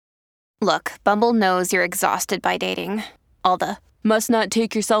Look, Bumble knows you're exhausted by dating. All the must not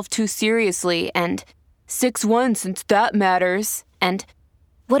take yourself too seriously and 6'1" since that matters. And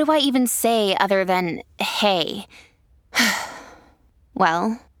what do I even say other than hey?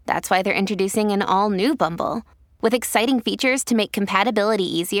 Well, that's why they're introducing an all-new Bumble with exciting features to make compatibility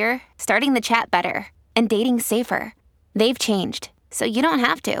easier, starting the chat better, and dating safer. They've changed, so you don't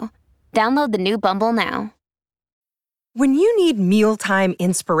have to. Download the new Bumble now. When you need mealtime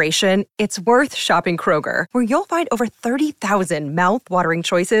inspiration, it's worth shopping Kroger, where you'll find over 30,000 mouth-watering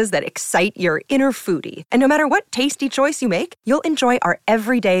choices that excite your inner foodie. And no matter what tasty choice you make, you'll enjoy our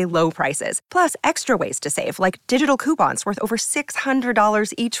everyday low prices, plus extra ways to save, like digital coupons worth over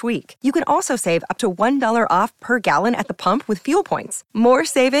 $600 each week. You can also save up to $1 off per gallon at the pump with fuel points. More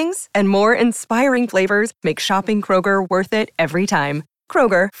savings and more inspiring flavors make shopping Kroger worth it every time.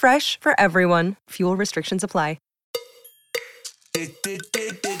 Kroger, fresh for everyone. Fuel restrictions apply. Dudes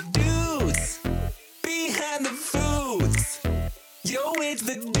behind the foods. Yo, it's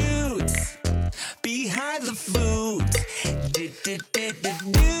the dudes behind the foods. Dudes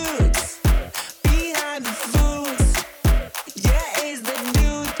behind the foods. Yeah, it's the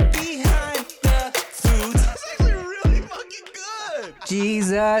dude behind the foods. That's actually really fucking good.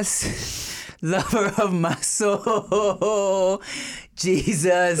 Jesus, lover of my soul.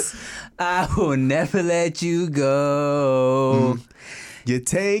 Jesus, I will never let you go. You're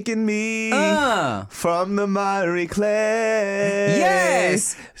taking me from the miry clay.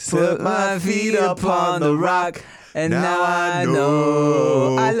 Yes! Put my feet upon the rock, and now I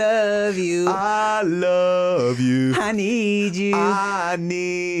know I love you. I love you. I need you. I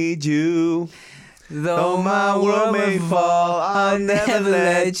need you. Though my world may fall, I'll never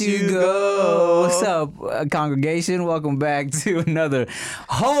let you go. What's up, congregation? Welcome back to another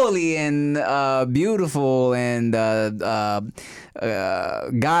holy and beautiful and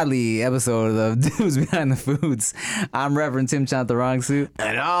godly episode of Dudes Behind the Foods. I'm Reverend Tim Chantarangsu.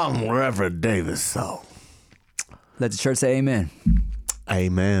 And I'm Reverend Davis So. Let the church say amen.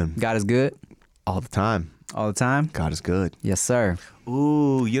 Amen. God is good. All the time. All the time? God is good. Yes, sir.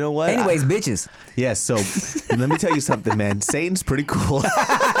 Ooh, you know what? Anyways, bitches. Yeah, so let me tell you something, man. Satan's pretty cool.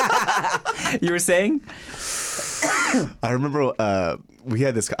 You were saying? I remember we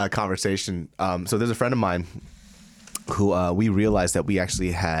had this conversation. So there's a friend of mine who we realized that we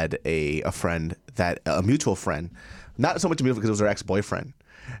actually had a friend, a mutual friend. Not so much a mutual because it was her ex-boyfriend.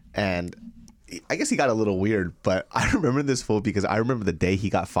 And I guess he got a little weird, but I remember this fool because I remember the day he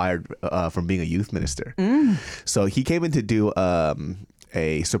got fired from being a youth minister. So he came in to do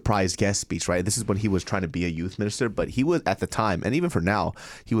a surprise guest speech, right? This is when he was trying to be a youth minister, but he was at the time, and even for now,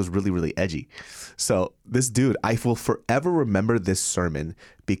 he was really, really edgy. So this dude, I will forever remember this sermon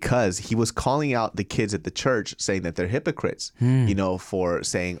because he was calling out the kids at the church saying that they're hypocrites, you know, for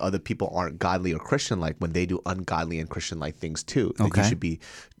saying other people aren't godly or Christian-like when they do ungodly and Christian-like things too. That you should be,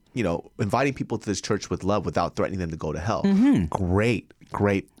 you know, inviting people to this church with love without threatening them to go to hell. Great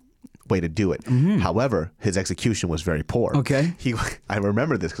way to do it. However, his execution was very poor. Okay. I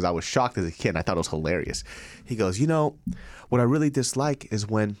remember this because I was shocked as a kid and I thought it was hilarious. He goes, you know, what I really dislike is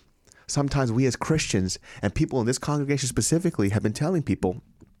when sometimes we as Christians and people in this congregation specifically have been telling people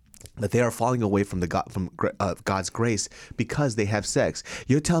that they are falling away from God's grace because they have sex.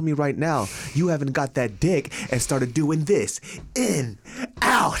 You're telling me right now you haven't got that dick and started doing this in,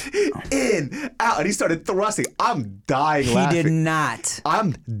 out, in, out, and he started thrusting. I'm dying laughing. He did not.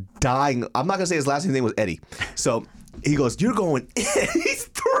 I'm dying. I'm not gonna say his last name was Eddie. So he goes, you're going in. He's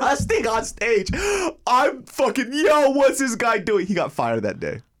thrusting on stage. I'm fucking, yo, what's this guy doing? He got fired that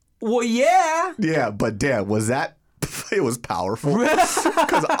day. Well, yeah. Yeah, but damn, was that? It was powerful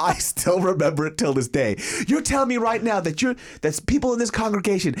because I still remember it till this day. You're telling me right now that people in this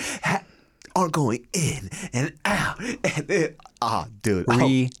congregation aren't going in and out and in. Dude,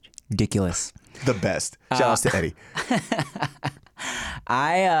 ridiculous. The best. Shout outs to Eddie. Have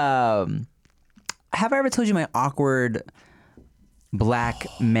I ever told you my awkward black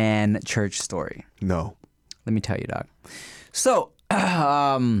man church story? No. Let me tell you, dog. So,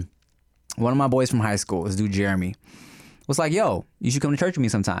 one of my boys from high school, this dude Jeremy, was like, yo, you should come to church with me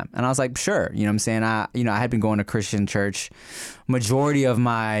sometime. And I was like, sure. You know what I'm saying? I had been going to Christian church majority of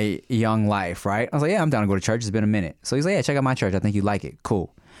my young life, right? I was like, yeah, I'm down to go to church. It's been a minute. So he's like, yeah, check out my church. I think you'd like it.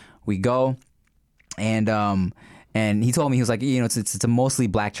 Cool. We go. And he told me, he was like, you know, it's a mostly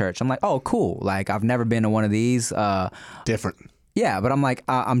black church. I'm like, oh, cool. Like, I've never been to one of these. Different. Yeah, but I'm like,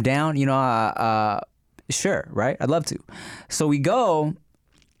 I'm down, you know, sure, right? I'd love to. So we go,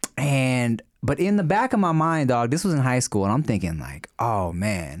 but in the back of my mind, dog, this was in high school, and I'm thinking like, oh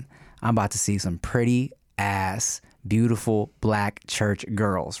man, I'm about to see some pretty ass beautiful black church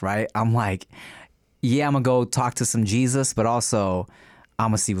girls, right? I'm like, yeah, I'm gonna go talk to some Jesus, but also I'm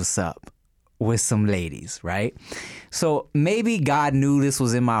gonna see what's up with some ladies, right? So maybe God knew this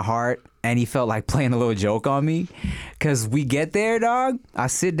was in my heart and he felt like playing a little joke on me. Cause we get there, dog. I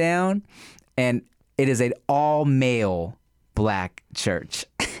sit down and it is an all male black church.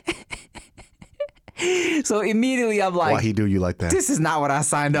 So immediately I'm like, Why he do you like that? this is not what I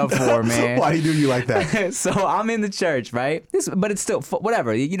signed up for, man. Why he do you like that? So I'm in the church, right? But it's still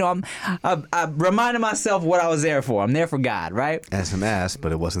whatever. You know, I'm reminding myself what I was there for. I'm there for God, right? And some ass,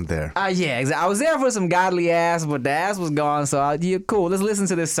 but it wasn't there. Yeah, exactly. I was there for some godly ass, but the ass was gone. So yeah, cool. Let's listen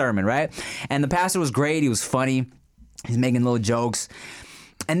to this sermon, right? And the pastor was great. He was funny. He's making little jokes.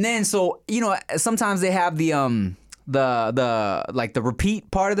 And then so you know, sometimes they have the like the repeat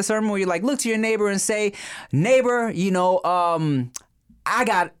part of the sermon where you like look to your neighbor and say, neighbor, you know, I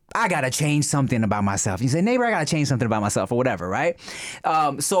gotta change something about myself. You say, neighbor, I gotta change something about myself or whatever, right?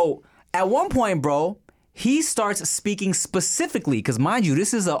 So at one point, bro, he starts speaking specifically, because mind you,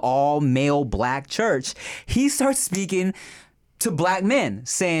 this is an all male black church. He starts speaking to black men,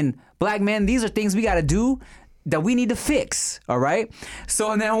 saying, black men, these are things we gotta do that we need to fix, all right?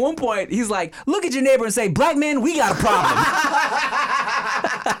 So, and then at one point, he's like, look at your neighbor and say, black men, we got a problem.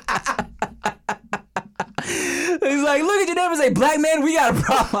 He's like, look at your neighbor and say, black men, we got a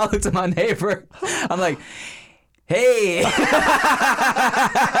problem. I looked at my neighbor. I'm like, hey.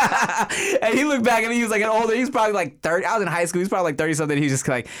 And he looked back at me. He was like an older. He's probably like 30. I was in high school. He's probably like 30 something. He was just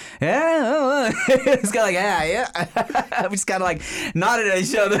like, yeah. He's kind of like, yeah. We just kind of like nodded at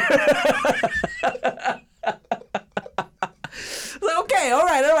each other. Like, okay, all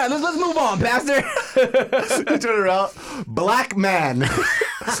right. Let's move on, Pastor. You turn around, black man,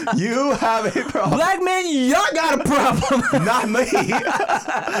 you have a problem. Black man, y'all got a problem. Not me.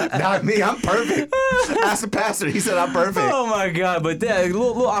 Not me. I'm perfect. Ask the pastor. He said I'm perfect. Oh my God, but that's a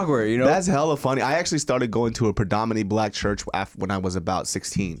little awkward, you know? That's hella funny. I actually started going to a predominantly black church when I was about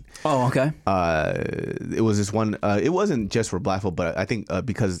 16. Oh, okay. It was this one. It wasn't just for black folk, but I think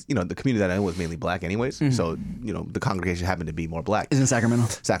because you know the community that I know was mainly black, anyways. Mm-hmm. So you know the congregation happened to be more black. Is in Sacramento?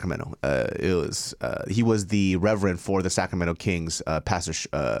 Sacramento. It was. He was the reverend for the Sacramento Kings. Pastor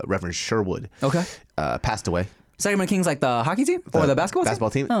Reverend Sherwood. Okay. Passed away. Sacramento Kings, like the hockey team or the basketball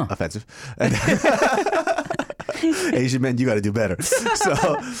team? Oh. Offensive. Asian men, you got to do better.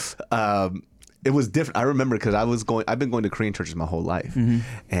 So. It was different. I remember because I've been going to Korean churches my whole life. Mm-hmm.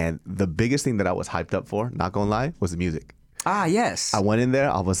 And the biggest thing that I was hyped up for, not gonna lie, was the music. Ah, yes. I went in there.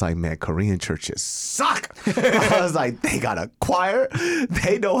 I was like, man, Korean churches suck. I was like, they got a choir.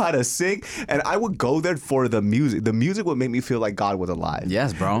 They know how to sing. And I would go there for the music. The music would make me feel like God was alive.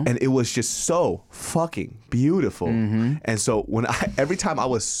 Yes, bro. And it was just so fucking beautiful. Mm-hmm. And so every time I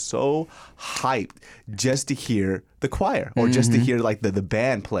was so hyped just to hear the choir or just to hear like the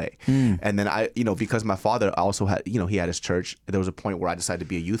band play. And then because my father also had, he had his church. There was a point where I decided to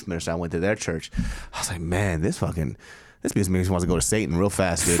be a youth minister. I went to their church. I was like, man, this music makes me want to go to Satan real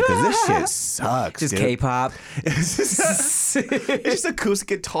fast, dude, because this shit sucks. Just dude. K-pop. It's just acoustic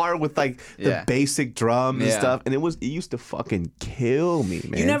guitar with like the basic drums and stuff, and it used to fucking kill me,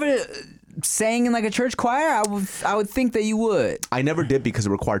 man. You never sang in like a church choir? I would think that you would. I never did because it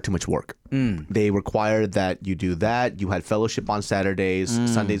required too much work. They required that you do that. You had fellowship on Saturdays.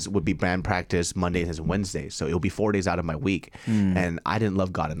 Sundays would be band practice. Mondays and Wednesdays. So it would be 4 days out of my week. And I didn't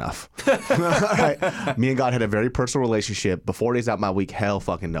love God enough. All right. Me and God had a very personal relationship. But 4 days out of my week, hell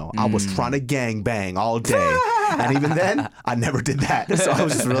fucking no. I was trying to gang bang all day. And even then, I never did that. So I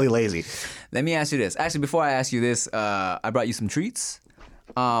was just really lazy. Let me ask you this. Actually, before I ask you this, I brought you some treats.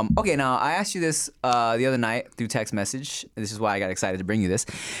 Okay, now I asked you this the other night through text message. This is why I got excited to bring you this.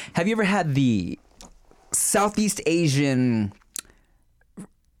 Have you ever had the Southeast Asian,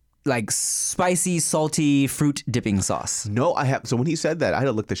 like spicy, salty fruit dipping sauce? No, I have. So when he said that, I had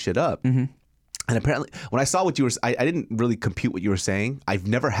to look this shit up. Mm-hmm. And apparently, when I saw what you were, I didn't really compute what you were saying. I've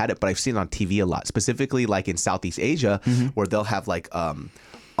never had it, but I've seen it on TV a lot, specifically like in Southeast Asia, where they'll have like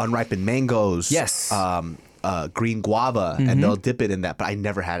unripened mangoes. Yes. Green guava, and they'll dip it in that, but I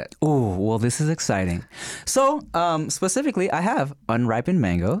never had it. Oh, well, this is exciting. So, specifically, I have unripened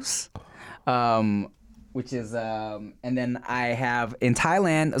mangoes, which is, and then I have in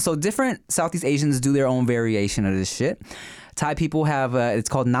Thailand, so different Southeast Asians do their own variation of this shit. Thai people have, it's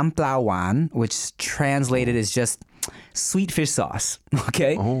called Nam Pla Wan, which translated is just sweet fish sauce,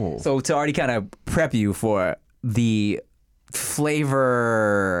 okay? Oh. So to already kind of prep you for the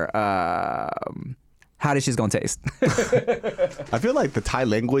flavor, how this shit's gonna taste. I feel like the Thai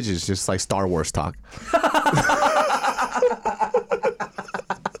language is just like Star Wars talk.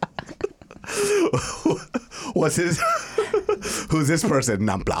 What's his? Who's this person?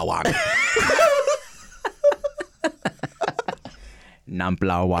 Namplawan.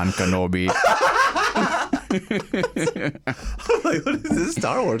 Namplawan Kenobi. Like, what is this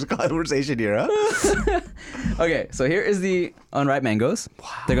Star Wars conversation here, huh? Okay, so here is the unripe mangoes. Wow.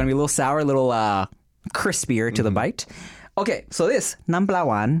 They're gonna be a little sour, a little crispier to the bite. Okay, so this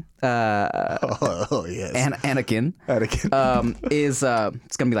Namplawan, Oh yes. Anakin, is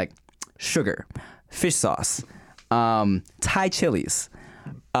it's gonna be like sugar, fish sauce, Thai chilies,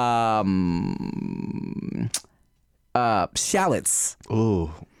 shallots.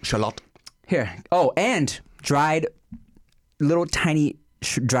 Ooh, shallot. Here. Oh, and dried, little tiny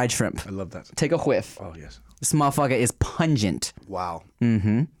dried shrimp. I love that. Take a whiff. Oh yes. This motherfucker is pungent. Wow.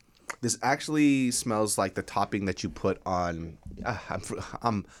 Mm-hmm. This actually smells like the topping that you put on.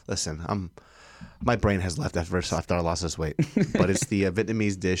 My brain has left after I lost this weight. But it's the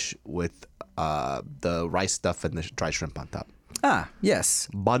Vietnamese dish with the rice stuff and the dried shrimp on top. Ah, yes.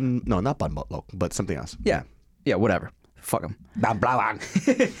 Bun? No, not bun loc, but something else. Yeah. Yeah, whatever. Fuck them.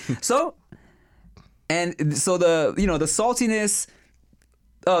 So the the saltiness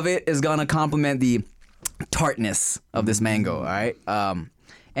of it is gonna complement the tartness of this mango. All right.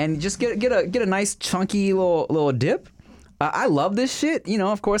 And just get a nice chunky little dip. I love this shit. You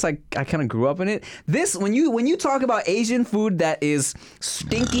know, of course, I kind of grew up in it. This when you talk about Asian food that is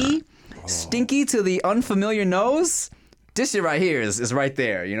stinky to the unfamiliar nose, this shit right here is right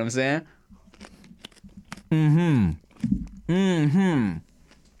there. You know what I'm saying?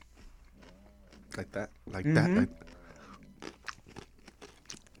 Like that. Like Namplawan.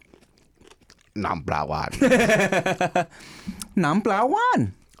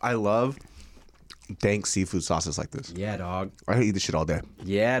 Namplawan. I love dank seafood sauces like this. Yeah, dog. I could eat this shit all day.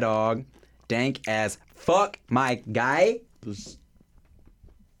 Yeah, dog. Dank as fuck, my guy.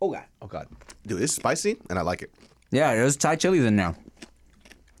 Oh god. Oh god, dude, it's spicy and I like it. Yeah, there's Thai chilies in there.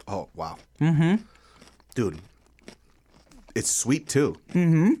 Oh wow. Dude, it's sweet too.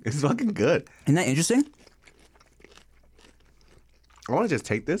 It's fucking good. Isn't that interesting? I want to just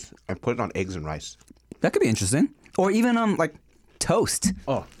take this and put it on eggs and rice. That could be interesting. Or even like toast.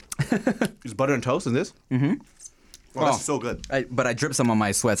 Oh, is butter and toast in this? Oh, that's so good. But I dripped some on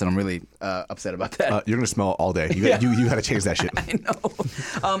my sweats, and I'm really upset about that. You're gonna smell it all day. You got to change that shit. I know.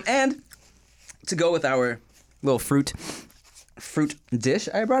 And to go with our little fruit dish,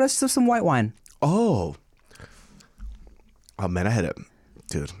 I brought us some white wine. Oh man,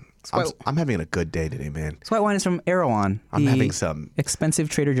 dude. I'm having a good day today, man. This white wine is from Erewhon. I'm having some expensive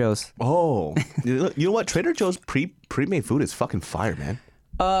Trader Joe's. Oh, you know what? Trader Joe's pre-made food is fucking fire, man.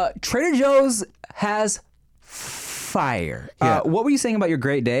 Trader Joe's has fire. Yeah. What were you saying about your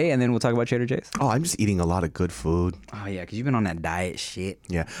great day? And then we'll talk about Trader Joe's. Oh, I'm just eating a lot of good food. Oh yeah, because you've been on that diet shit.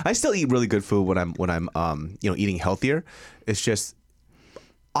 Yeah, I still eat really good food when I'm eating healthier. It's just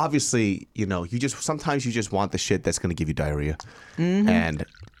obviously sometimes you just want the shit that's gonna give you diarrhea, and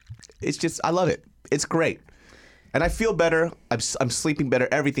it's just I love it. It's great. And I feel better. I'm sleeping better.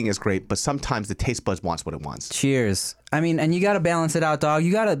 Everything is great. But sometimes the taste buds wants what it wants. Cheers. I mean, and you got to balance it out, dog.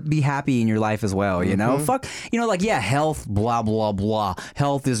 You got to be happy in your life as well, you know? Fuck, health, blah, blah, blah.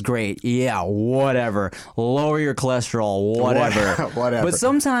 Health is great. Yeah, whatever. Lower your cholesterol, whatever. Whatever. But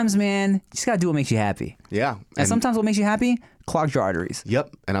sometimes, man, you just got to do what makes you happy. Yeah. And sometimes what makes you happy clogs your arteries.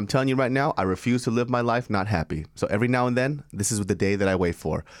 Yep. And I'm telling you right now, I refuse to live my life not happy. So every now and then, this is the day that I wait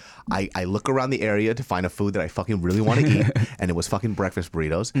for. I look around the area to find a food that I fucking really want to eat, and it was fucking breakfast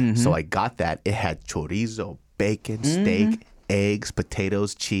burritos. So I got that. It had chorizo, bacon, steak, eggs,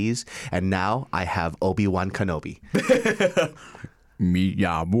 potatoes, cheese, and now I have Obi-Wan Kenobi. That's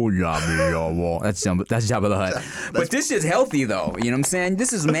Jabba the Hutt. But this is healthy, though. You know what I'm saying?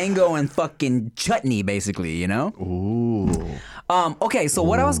 This is mango and fucking chutney, basically, you know? Ooh. Okay, so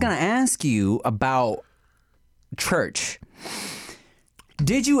what I was going to ask you about church.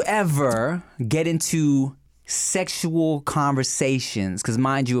 Did you ever get into sexual conversations? Because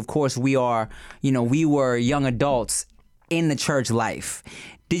mind you, of course, we were young adults in the church life.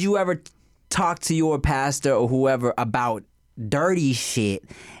 Did you ever talk to your pastor or whoever about dirty shit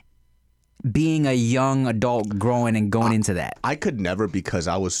being a young adult growing and going into that? I could never because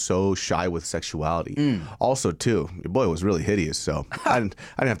I was so shy with sexuality. Also, too, your boy was really hideous, so I didn't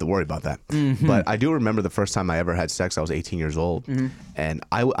have to worry about that. But I do remember the first time I ever had sex. I was 18 years old, and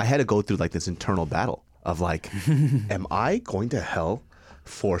I had to go through like this internal battle of like, am I going to hell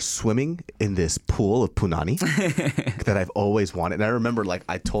for swimming in this pool of punani that I've always wanted? And I remember like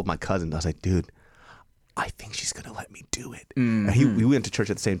I told my cousin, I was like, dude, I think she's gonna let me do it. And we went to church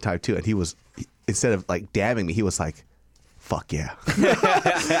at the same time too, and he was, instead of like damning me, he was like, fuck yeah.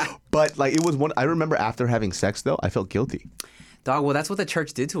 But like it was one. I remember after having sex though, I felt guilty. Dog, well, that's what the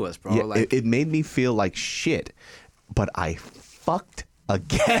church did to us, bro. Yeah, Like, it made me feel like shit. But I fucked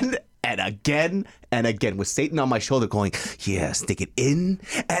again and again and again with Satan on my shoulder going, yeah, stick it in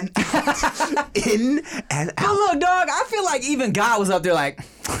and out, in and but out. look, dog, I feel like even God was up there like,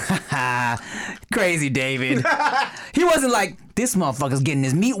 crazy David. He wasn't like, this motherfucker's getting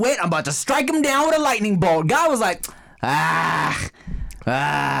his meat wet. I'm about to strike him down with a lightning bolt. God was like, all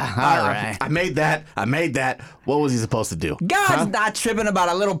right. I made that. What was he supposed to do? God's not tripping about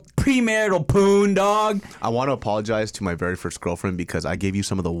a little premarital poon, dog. I want to apologize to my very first girlfriend because I gave you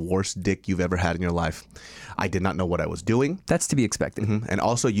some of the worst dick you've ever had in your life. I did not know what I was doing. That's to be expected. And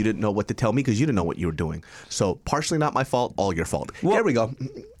also, you didn't know what to tell me because you didn't know what you were doing. So, partially not my fault, all your fault. There we go.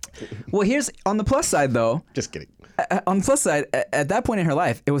 Well, here's on the plus side, though. Just kidding. On the plus side, at that point in her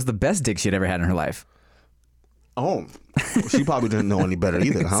life, it was the best dick she'd ever had in her life. Oh, she probably didn't know any better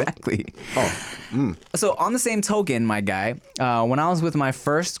either, huh? Exactly. Oh, So on the same token, my guy, when I was with my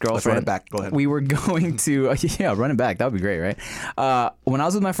first girlfriend, let's run it back. Go ahead. We were going to run it back. That would be great, right? When I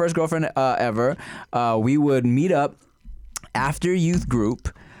was with my first girlfriend ever, we would meet up after youth group,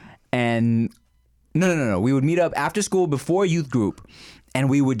 and no, we would meet up after school before youth group, and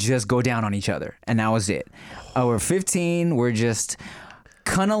we would just go down on each other, and that was it. We're 15. We're just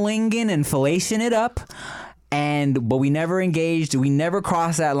cunnilingus and fellation it up. But we never engaged. We never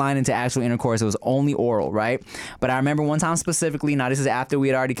crossed that line into actual intercourse. It was only oral, right? But I remember one time specifically. Now this is after we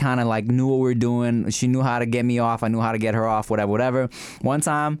had already kind of like knew what we were doing. She knew how to get me off. I knew how to get her off. Whatever. One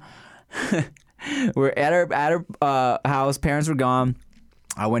time, we're at her house. Parents were gone.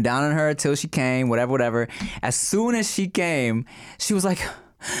 I went down on her till she came. Whatever. As soon as she came, she was like,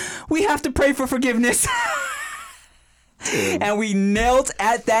 "We have to pray for forgiveness." And we knelt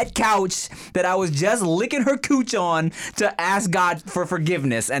at that couch that I was just licking her cooch on to ask God for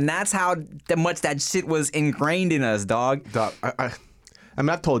forgiveness. And that's how much that shit was ingrained in us, dog. Dog, I mean,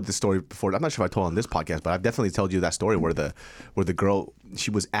 I've told this story before. I'm not sure if I told on this podcast, but I've definitely told you that story where the girl, she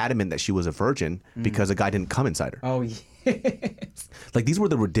was adamant that she was a virgin because a guy didn't come inside her. Oh, yeah. Like, these were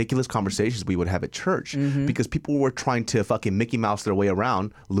the ridiculous conversations we would have at church because people were trying to fucking Mickey Mouse their way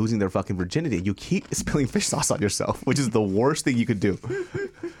around losing their fucking virginity. You keep spilling fish sauce on yourself, which is the worst thing you could do.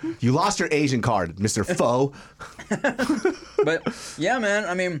 You lost your Asian card, Mr. Foe. But yeah, man,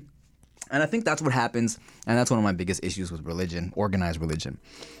 I mean, and I think that's what happens, and that's one of my biggest issues with religion, organized religion.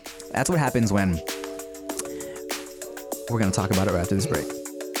 That's what happens when we're going to talk about it right after this break.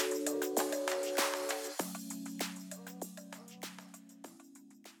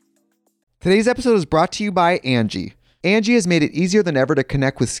 Today's episode is brought to you by Angie. Angie has made it easier than ever to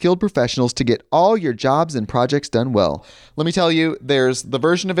connect with skilled professionals to get all your jobs and projects done well. Let me tell you, there's the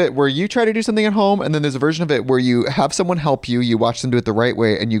version of it where you try to do something at home, and then there's a version of it where you have someone help you, you watch them do it the right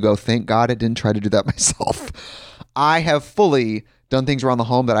way, and you go, thank God I didn't try to do that myself. I have fully done things around the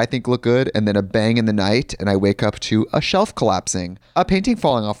home that I think look good, and then a bang in the night, and I wake up to a shelf collapsing, a painting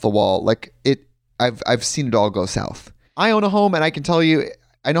falling off the wall. I've seen it all go south. I own a home, and I can tell you,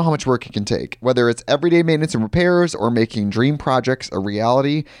 I know how much work it can take. Whether it's everyday maintenance and repairs or making dream projects a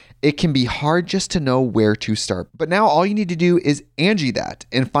reality, it can be hard just to know where to start. But now all you need to do is Angie that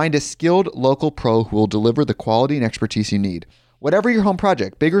and find a skilled local pro who will deliver the quality and expertise you need. Whatever your home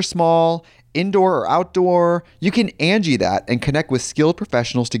project, big or small, indoor or outdoor, you can Angie that and connect with skilled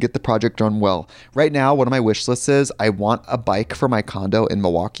professionals to get the project done well. Right now, one of my wish lists is I want a bike for my condo in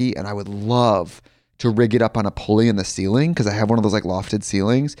Milwaukee, and I would love to rig it up on a pulley in the ceiling because I have one of those like lofted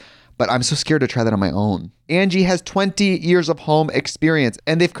ceilings, but I'm so scared to try that on my own. Angie has 20 years of home experience,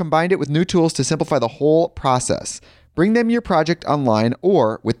 and they've combined it with new tools to simplify the whole process. Bring them your project online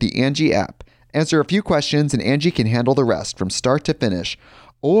or with the Angie app. Answer a few questions and Angie can handle the rest from start to finish,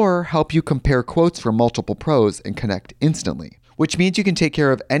 or help you compare quotes from multiple pros and connect instantly, which means you can take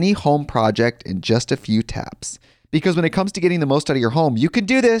care of any home project in just a few taps. Because when it comes to getting the most out of your home, you can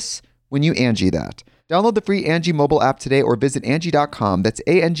do this when you Angie that. Download the free Angie mobile app today or visit Angie.com. That's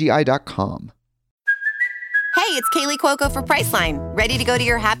ANGI.com. Hey, it's Kaylee Cuoco for Priceline. Ready to go to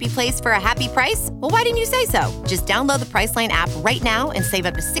your happy place for a happy price? Well, why didn't you say so? Just download the Priceline app right now and save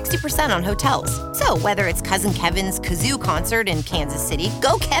up to 60% on hotels. So whether it's Cousin Kevin's Kazoo Concert in Kansas City,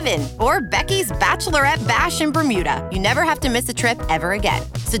 go Kevin, or Becky's Bachelorette Bash in Bermuda, you never have to miss a trip ever again.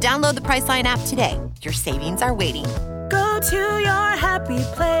 So download the Priceline app today. Your savings are waiting. Go to your happy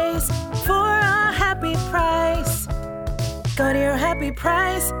place for a happy price. Go to your happy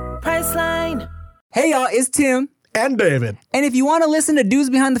price, Priceline. Hey, y'all, it's Tim. And David. And if you want to listen to Dudes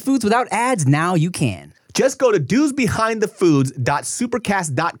Behind the Foods without ads, now you can. Just go to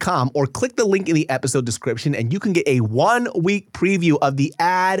dudesbehindthefoods.supercast.com or click the link in the episode description and you can get a 1-week preview of the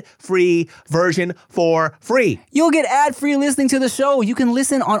ad-free version for free. You'll get ad-free listening to the show. You can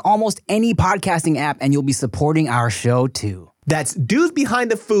listen on almost any podcasting app and you'll be supporting our show too. That's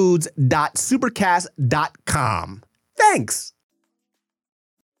dudesbehindthefoods.supercast.com. Thanks.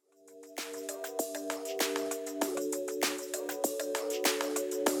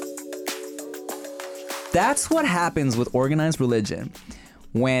 That's what happens with organized religion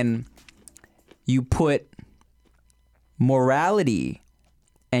when you put morality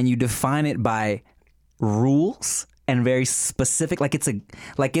and you define it by rules and very specific, like it's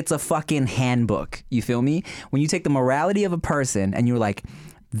a fucking handbook. You feel me? When you take the morality of a person and you're like,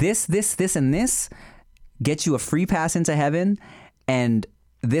 this, and this gets you a free pass into heaven, and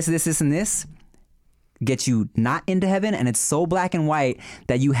this, and this gets you not into heaven, and it's so black and white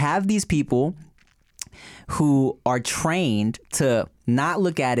that you have these people who are trained to not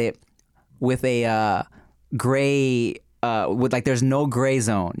look at it with a gray, with like there's no gray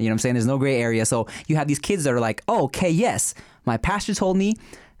zone. You know what I'm saying? There's no gray area. So you have these kids that are like, oh, okay, yes, my pastor told me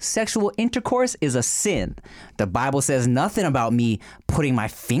sexual intercourse is a sin. The Bible says nothing about me putting my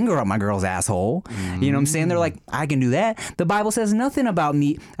finger up my girl's asshole. You know what I'm saying? They're like, I can do that. The Bible says nothing about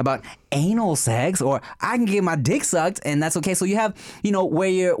me, about anal sex, or I can get my dick sucked and that's okay. So you have, you know,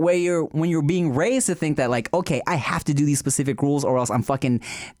 when you're being raised to think that like, okay, I have to do these specific rules or else I'm fucking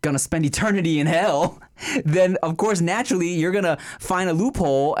gonna spend eternity in hell. Then of course, naturally, you're gonna find a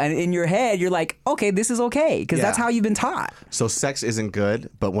loophole and in your head, you're like, okay, this is okay. Because that's how you've been taught. So sex isn't good,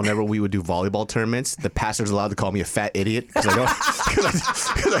 but whenever we would do volleyball tournaments, the pastor's allowed to call me a fat idiot because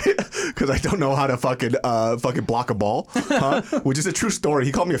I don't know how to fucking block a ball, huh? Which is a true story.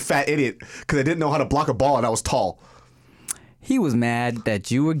 He called me a fat idiot because I didn't know how to block a ball and I was tall. He was mad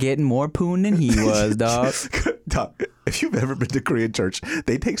that you were getting more poon than he was, dog. Dog, if you've ever been to Korean church,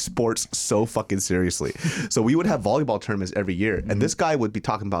 they take sports so fucking seriously. So we would have volleyball tournaments every year, and this guy would be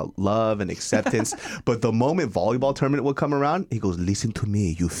talking about love and acceptance. But the moment volleyball tournament would come around, he goes, "Listen to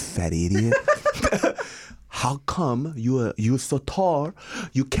me, you fat idiot. How come you so tall?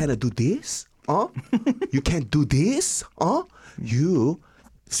 You cannot do this? Huh? You can't do this? Huh?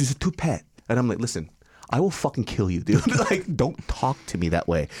 She's too pet." And I'm like, listen, I will fucking kill you, dude. Like, don't talk to me that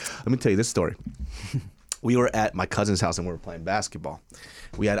way. Let me tell you this story. We were at my cousin's house and we were playing basketball.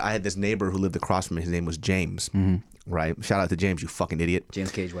 I had this neighbor who lived across from me. His name was James. Right? Shout out to James, you fucking idiot.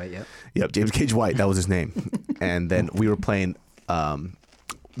 James Cage White, yep. Yep, James Cage White. That was his name. And then we were playing.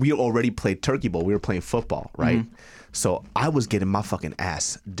 We already played turkey bowl. We were playing football, right? So I was getting my fucking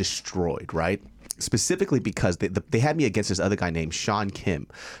ass destroyed, right? Specifically because they had me against this other guy named Sean Kim.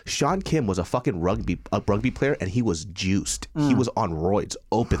 Sean Kim was a fucking rugby player, and he was juiced. He was on roids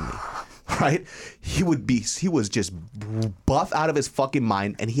openly, right? He was just buff out of his fucking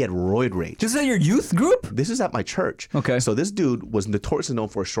mind, and he had roid rage. This is at your youth group? This is at my church. Okay. So this dude was notoriously known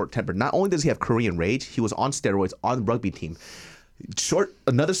for a short temper. Not only does he have Korean rage, he was on steroids on the rugby team.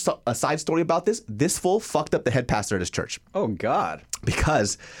 A side story about this. This fool fucked up the head pastor at his church. Oh, God.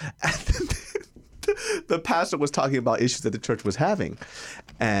 Because the pastor was talking about issues that the church was having.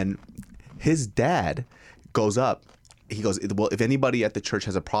 And his dad goes up. He goes, well, if anybody at the church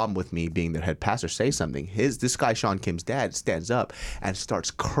has a problem with me being their head pastor, say something. This guy, Sean Kim's dad, stands up and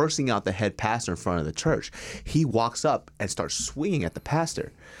starts cursing out the head pastor in front of the church. He walks up and starts swinging at the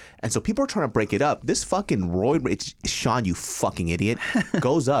pastor. And so people are trying to break it up. This fucking roid, Sean, you fucking idiot,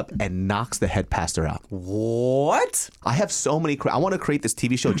 goes up and knocks the head pastor out. What? I have so many. I want to create this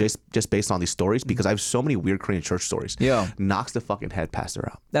TV show just based on these stories because I have so many weird Korean church stories. Yeah. Knocks the fucking head pastor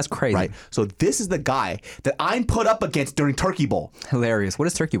out. That's crazy. Right. So this is the guy that I'm put up against during Turkey Bowl. Hilarious. What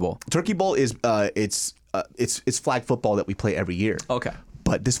is Turkey Bowl? Turkey Bowl is it's flag football that we play every year. Okay.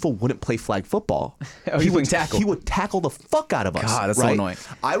 But this fool wouldn't play flag football. He would tackle. He would tackle the fuck out of us. God, that's right? so annoying.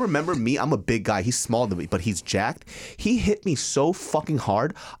 I remember I'm a big guy. He's smaller than me, but he's jacked. He hit me so fucking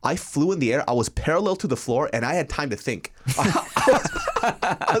hard. I flew in the air. I was parallel to the floor, and I had time to think.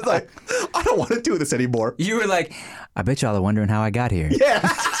 I was like, I don't want to do this anymore. You were like, I bet y'all are wondering how I got here. Yeah.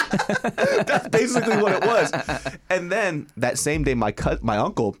 That's basically what it was. And then that same day, my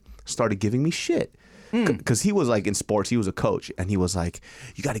uncle started giving me shit. Because he was like in sports, he was a coach, and he was like,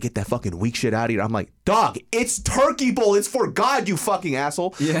 you got to get that fucking weak shit out of here. I'm like, dog, it's Turkey Bowl. It's for God, you fucking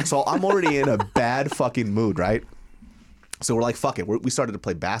asshole. Yeah. So I'm already in a bad fucking mood, right? So we're like, fuck it. We started to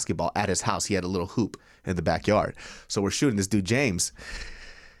play basketball at his house. He had a little hoop in the backyard. So we're shooting this dude, James.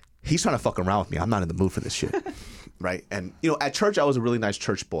 He's trying to fuck around with me. I'm not in the mood for this shit. right? And at church I was a really nice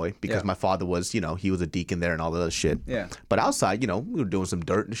church boy because Yeah. my father was, he was a deacon there and all that other shit. Yeah. But outside, we were doing some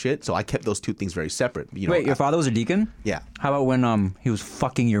dirt and shit, so I kept those two things very separate. Wait, your father was a deacon? Yeah. How about when he was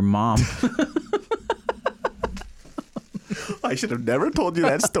fucking your mom? I should have never told you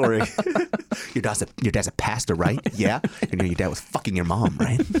that story. Your dad's a pastor, right? Yeah. And your dad was fucking your mom,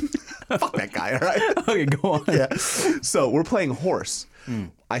 right? Fuck that guy, all right? Okay, go on. Yeah. So we're playing horse.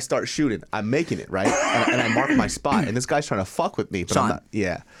 I start shooting. I'm making it, right? And I mark my spot. And this guy's trying to fuck with me. But Sean. I'm not.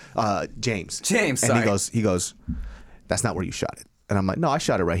 Yeah. James. James, And sorry. he goes, that's not where you shot it. And I'm like, no, I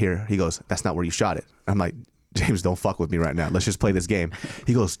shot it right here. He goes, that's not where you shot it. I'm like, James, don't fuck with me right now. Let's just play this game.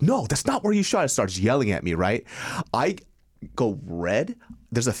 He goes, no, that's not where you shot it. Starts yelling at me, right? I go red.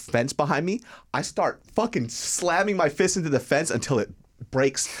 There's a fence behind me. I start fucking slamming my fist into the fence until it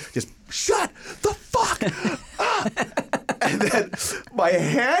breaks. Just shut the fuck up. And then my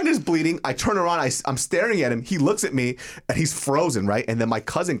hand is bleeding. I turn around. I'm staring at him. He looks at me and he's frozen, right? And then my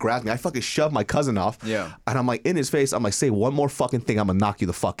cousin grabs me. I fucking shove my cousin off. Yeah. And I'm like in his face. I'm like, say one more fucking thing. I'm going to knock you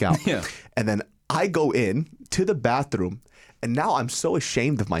the fuck out. Yeah. And then I go in to the bathroom. And now I'm so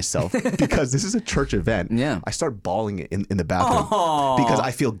ashamed of myself because this is a church event. Yeah. I start bawling in the bathroom because I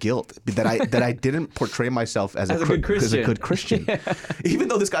feel guilt that I didn't portray myself as a good Christian. as a good Christian, even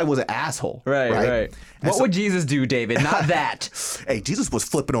though this guy was an asshole. Right. And What would Jesus do, David? Not that. Hey, Jesus was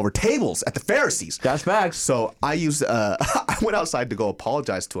flipping over tables at the Pharisees. That's facts. So I used I went outside to go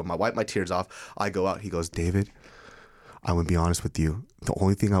apologize to him. I wiped my tears off. I go out. He goes, David, I'm gonna be honest with you. The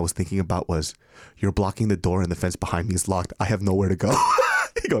only thing I was thinking about was you're blocking the door and the fence behind me is locked. I have nowhere to go.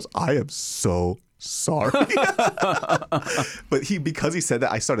 He goes, I am so sorry. But because he said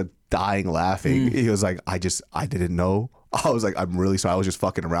that, I started dying laughing. He was like, I didn't know. I was like, I'm really sorry. I was just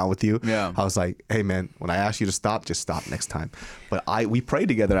fucking around with you. Yeah. I was like, hey man, when I asked you to stop, just stop next time. But we prayed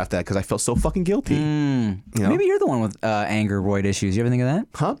together after that because I felt so fucking guilty. Maybe you're the one with anger roid issues. You ever think of that?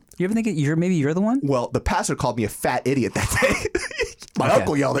 Huh? You ever think maybe you're the one? Well, the pastor called me a fat idiot that day. My Okay.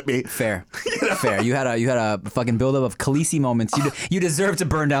 uncle yelled at me. Fair. Fair. You had a fucking buildup of Khaleesi moments. You deserve to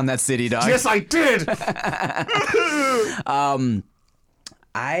burn down that city, dog. Yes, I did.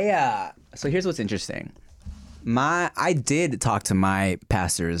 So here's what's interesting. I did talk to my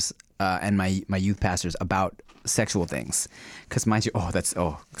pastors and my youth pastors about sexual things, because mind you,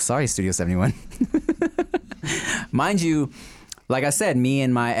 sorry, Studio 71. Mind you, like I said, me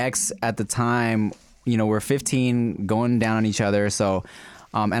and my ex at the time, we're 15, going down on each other. So,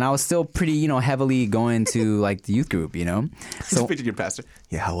 and I was still pretty, heavily going to like the youth group, So picture your pastor.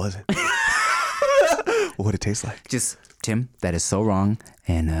 Yeah, how was it? What would it taste like? Just Tim, that is so wrong.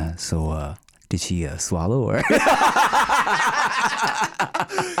 And so did she swallow or?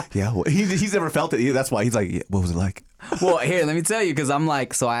 Yeah, well, he's never felt it. That's why he's like, yeah, what was it like? Well, here, let me tell you, because I'm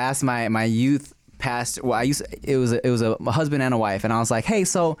like, so I asked my youth pastor. Well, it was a husband and a wife, and I was like, hey,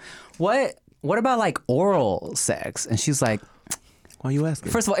 so what about like oral sex? And she's like, Why are you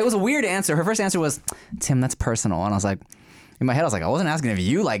asking? first of all, it was a weird answer. Her first answer was, Tim, that's personal, and I was like. In my head, I was like, I wasn't asking if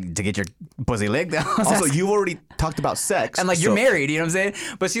you like to get your pussy licked. Also, you've already talked about sex. and like you're married, you know what I'm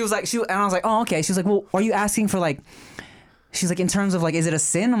saying? But she was like, and I was like, oh, okay. She was like, well, are you asking for like? She's like, in terms of like, is it a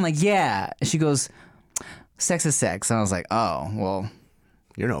sin? I'm like, yeah. And she goes, sex is sex. And I was like, oh, well.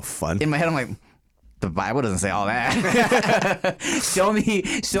 You're no fun. In my head, I'm like, the Bible doesn't say all that. show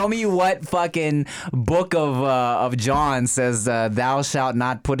me what fucking book of John says thou shalt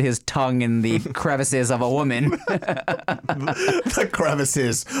not put his tongue in the crevices of a woman. The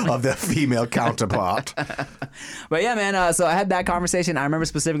crevices of the female counterpart. But yeah, man. So I had that conversation. I remember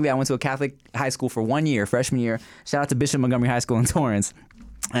specifically, I went to a Catholic high school for 1 year, freshman year. Shout out to Bishop Montgomery High School in Torrance.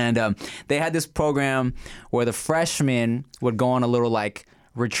 And they had this program where the freshmen would go on a little like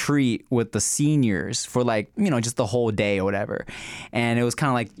retreat with the seniors for like, just the whole day or whatever. And it was kind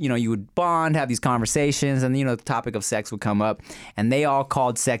of like, you would bond, have these conversations, and, the topic of sex would come up. And they all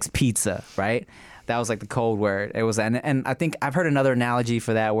called sex pizza, right? That was like the code word. It was, and I think I've heard another analogy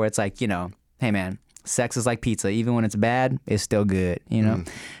for that where it's like, hey man, sex is like pizza. Even when it's bad, it's still good, So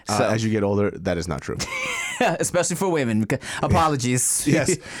As you get older, that is not true. especially for women. Apologies.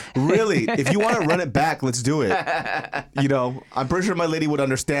 Yes, really. If you want to run it back, let's do it. I'm pretty sure my lady would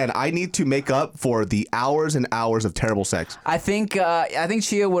understand. I need to make up for the hours and hours of terrible sex. I think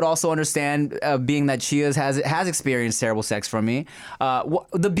Chia would also understand, being that Chia has experienced terrible sex from me.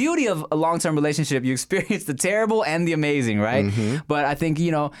 The beauty of a long-term relationship, you experience the terrible and the amazing, right? Mm-hmm. But I think,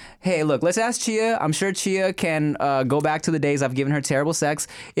 hey, look, let's ask Chia. I'm sure Chia can go back to the days I've given her terrible sex.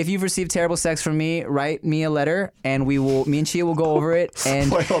 If you've received terrible sex from me, write me a letter, and me and Chia will go over it.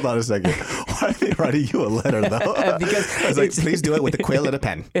 And Wait, hold on a second. Why are they writing you a letter though? Because I was like, please do it with a quill and a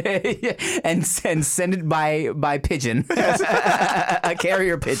pen. and send it by pigeon, a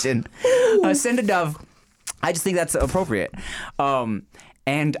carrier pigeon. Send a dove. I just think that's appropriate.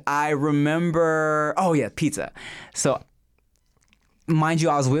 And I remember, pizza. So, mind you,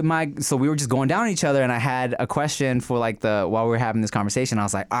 I was with so we were just going down on each other, and I had a question for while we were having this conversation. I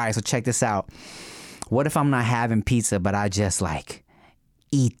was like, all right, so check this out. What if I'm not having pizza, but I just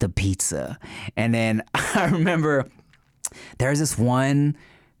eat the pizza? And then I remember there's this one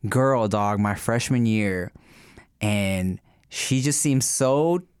girl, dog, my freshman year, and she just seemed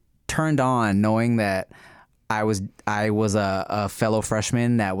so turned on knowing that I was a fellow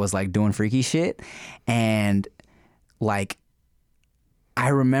freshman that was doing freaky shit. And I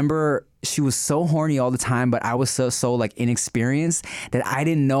remember she was so horny all the time, but I was so inexperienced that I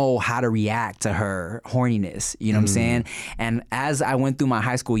didn't know how to react to her horniness. You know what I'm saying? And as I went through my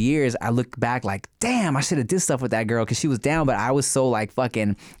high school years, I look back damn, I should have did stuff with that girl because she was down, but I was so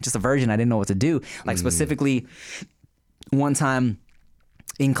fucking just a virgin. I didn't know what to do. Specifically, one time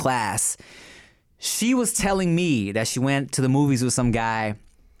in class, she was telling me that she went to the movies with some guy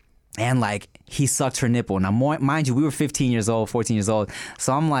and he sucked her nipple. Now, mind you, we were 15 years old, 14 years old.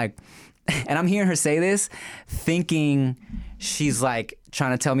 So I'm and I'm hearing her say this thinking she's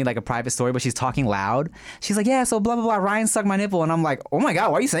trying to tell me a private story, but she's talking loud. She's like, yeah, so blah, blah, blah, Ryan sucked my nipple. And I'm like, oh my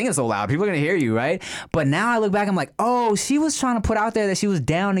God, why are you saying it so loud? People are going to hear you, right? But now I look back, I'm like, oh, she was trying to put out there that she was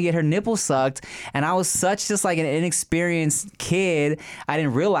down to get her nipple sucked. And I was such just an inexperienced kid. I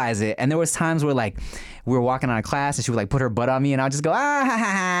didn't realize it. And there was times where we were walking out of class and she would put her butt on me and I'd just go, ah, ha,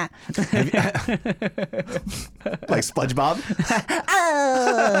 ha, ha. Like SpongeBob?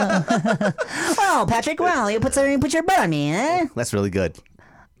 Oh. Well, Patrick, you put your butt on me, eh? That's really good.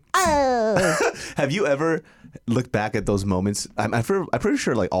 Oh. Have you ever looked back at those moments? I'm pretty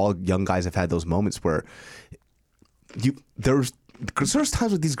sure all young guys have had those moments where there's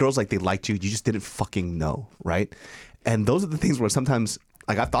times with these girls they liked you just didn't fucking know, right? And those are the things where sometimes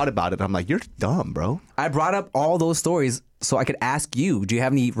I thought about it and I'm like, you're dumb, bro. I brought up all those stories so I could ask you, do you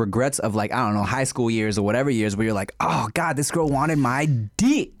have any regrets of I don't know, high school years or whatever years where you're like, oh God, this girl wanted my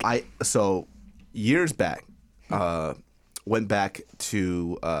dick? So years back, went back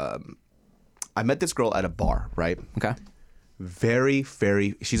to I met this girl at a bar, right? Okay. Very,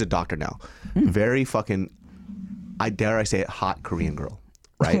 very, she's a doctor now. Very fucking, I say it, hot Korean girl,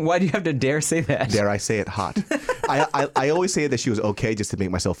 right? Why do you have to dare say that? Dare I say it, hot. I always say that she was okay just to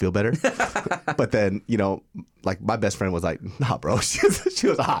make myself feel better. But then, my best friend was like, nah, bro, she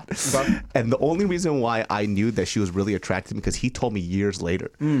was hot. And the only reason why I knew that she was really attracted to me because he told me years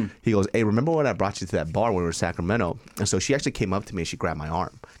later. He goes, hey, remember when I brought you to that bar when we were in Sacramento? And so she actually came up to me and she grabbed my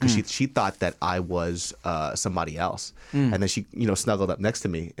arm because she thought that I was somebody else. And then she, snuggled up next to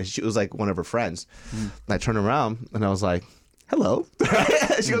me and she was one of her friends. And I turned around and I was like, hello.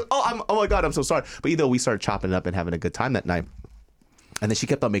 She goes, oh my God, I'm so sorry. But we started chopping it up and having a good time that night. And then she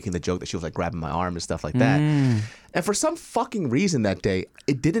kept on making the joke that she was grabbing my arm and stuff like that. And for some fucking reason that day,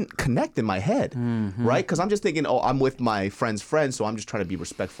 it didn't connect in my head, right? Because I'm just thinking, I'm with my friend's friend, so I'm just trying to be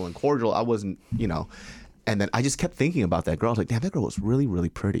respectful and cordial. I wasn't, And then I just kept thinking about that girl. I was like, damn, that girl was really, really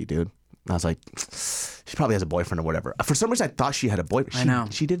pretty, dude. And I was like, she probably has a boyfriend or whatever. For some reason, I thought she had a boyfriend. I know.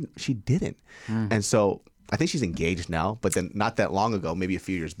 She didn't. And so I think she's engaged now, but then not that long ago, maybe a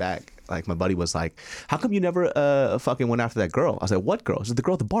few years back, my buddy was like, how come you never fucking went after that girl? I was like, what girl? She said, the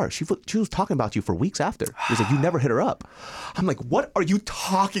girl at the bar. She was talking about you for weeks after. He was like, you never hit her up. I'm like, what are you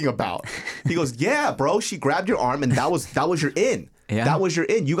talking about? He goes, yeah, bro, she grabbed your arm and that was your in. Yeah. That was your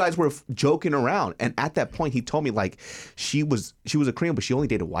in. You guys were joking around. And at that point, he told me she was a Korean, but she only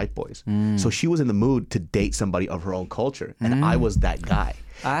dated white boys. So she was in the mood to date somebody of her own culture. And I was that guy.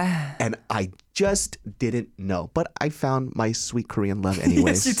 And I just didn't know. But I found my sweet Korean love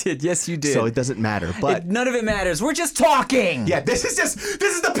anyways. Yes, you did. So it doesn't matter. But none of it matters. We're just talking. Yeah, this is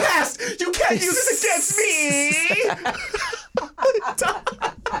the past. You can't use this against me.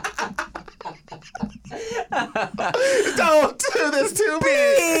 Don't do this to me.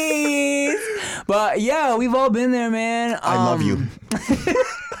 Please. But yeah, we've all been there, man. I love you.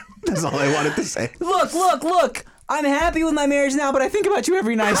 That's all I wanted to say. Look. I'm happy with my marriage now, but I think about you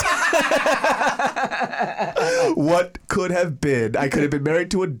every night. What could have been? I could have been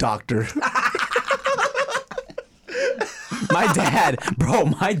married to a doctor. My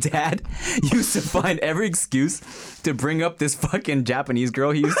dad used to find every excuse to bring up this fucking Japanese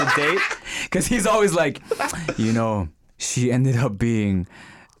girl he used to date. Because he's always like, she ended up being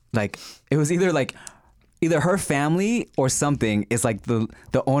it was either either her family or something is like the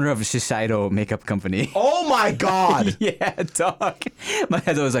owner of a Shiseido makeup company. Oh my God. Yeah, dog. My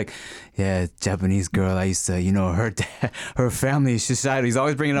dad's always like, yeah, Japanese girl. I used to, her family is Shiseido. He's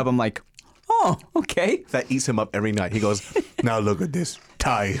always bringing it up. I'm like, oh, okay. That eats him up every night. He goes, now look at this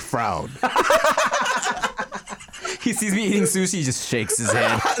Thai frown. He sees me eating sushi, he just shakes his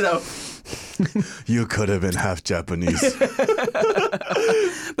head. No. You could have been half Japanese.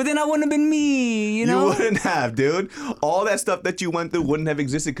 But then I wouldn't have been me, You wouldn't have, dude. All that stuff that you went through wouldn't have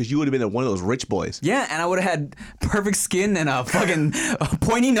existed because you would have been one of those rich boys. Yeah, and I would have had perfect skin and a fucking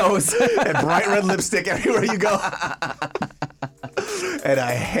pointy nose. And bright red lipstick everywhere you go. And a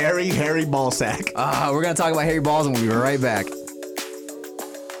hairy ball sack. We're going to talk about hairy balls and we'll be right back.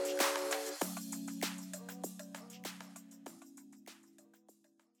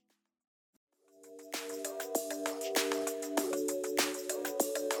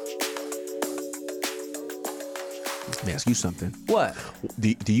 Let me ask you something. What?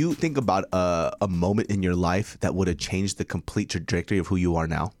 Do you think about a moment in your life that would have changed the complete trajectory of who you are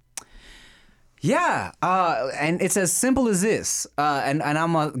now? Yeah, and it's as simple as this. And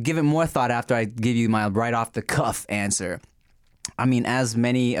I'm going to give it more thought after I give you my right off the cuff answer. I mean, as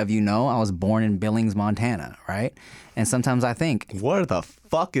many of you know, I was born in Billings, Montana, right? And sometimes I think, What the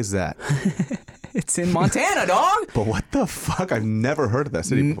fuck is that? it's in Montana, dog. But what the fuck? I've never heard of that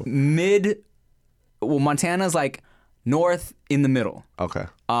city before. Montana's like north in the middle. Okay.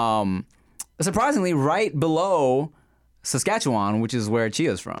 Surprisingly, right below Saskatchewan, which is where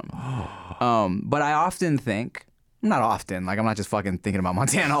Chia's from. But I often think, not often, like I'm not just fucking thinking about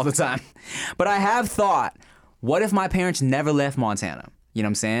Montana all the time, but I have thought, what if my parents never left Montana? You know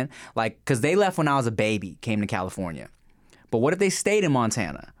what I'm saying? Like, because they left when I was a baby, came to California. But what if they stayed in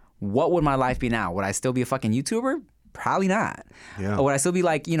Montana? What would my life be now? Would I still be a fucking YouTuber? Probably not. Yeah. Or would I still be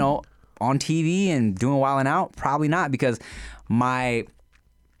like, on TV and doing Wild 'N Out? Probably not, because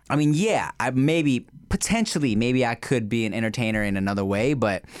potentially I could be an entertainer in another way,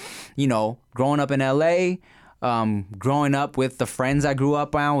 but growing up in LA, growing up with the friends I grew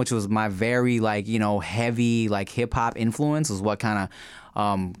up around, which was my very heavy hip hop influence, was what kind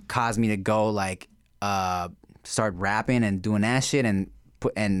of caused me to go start rapping and doing that shit and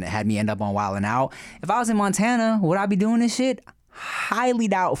had me end up on Wild 'N Out. If I was in Montana, would I be doing this shit? Highly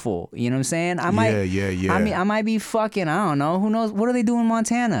doubtful. You know what I'm saying? I might. Yeah. I mean, I might be fucking. I don't know. Who knows? What are they doing in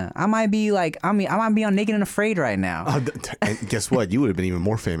Montana? I might be I might be on Naked and Afraid right now. And guess what? You would have been even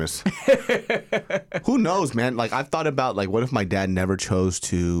more famous. Who knows, man? I've thought about what if my dad never chose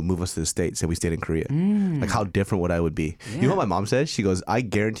to move us to the States and we stayed in Korea? How different would I would be? Yeah. You know what my mom said? She goes, I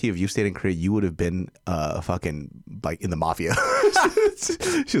guarantee if you stayed in Korea, you would have been fucking in the mafia.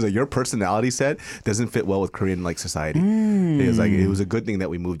 She was like, your personality set doesn't fit well with Korean society. It was it was a good thing that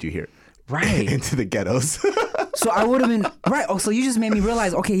we moved you here. Right. Into the ghettos. So I would have been, right. Oh, so you just made me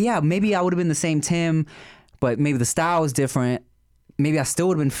realize, okay, yeah, maybe I would have been the same Tim, but maybe the style was different. Maybe I still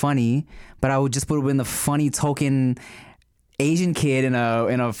would have been funny, but I would just would have been the funny token Asian kid in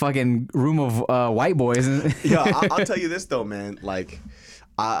a fucking room of white boys. Yeah, I'll tell you this though, man.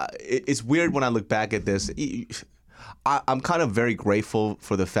 It's weird when I look back at this. I'm kind of very grateful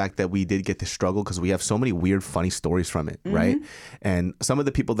for the fact that we did get to struggle because we have so many weird, funny stories from it, right? And some of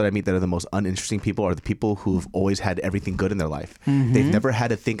the people that I meet that are the most uninteresting people are the people who've always had everything good in their life. They've never had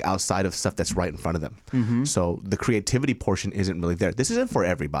to think outside of stuff that's right in front of them. So the creativity portion isn't really there. This isn't for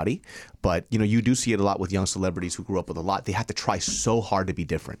everybody, but you do see it a lot with young celebrities who grew up with a lot. They have to try so hard to be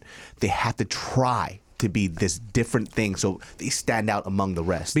different. They have to try to be this different thing so they stand out among the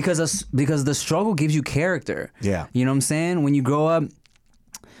rest. Because the struggle gives you character. Yeah. You know what I'm saying? When you grow up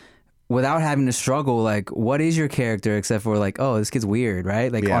without having to struggle, what is your character except for oh, this kid's weird,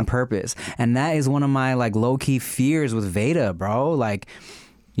 right? On purpose. And that is one of my low-key fears with Veda, bro. Look,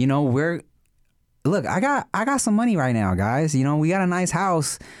 I got some money right now, guys. We got a nice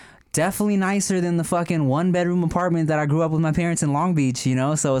house. Definitely nicer than the fucking one-bedroom apartment that I grew up with my parents in Long Beach,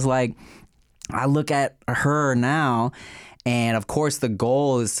 So it's I look at her now, and of course the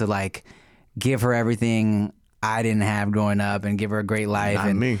goal is to give her everything I didn't have growing up and give her a great life.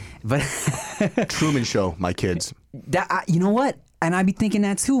 Not me. But Truman Show, my kids. You know what? And I'd be thinking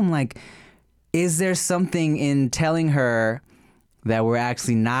that too. I'm like, is there something in telling her that we're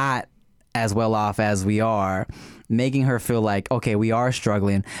actually not as well off as we are, making her feel okay, we are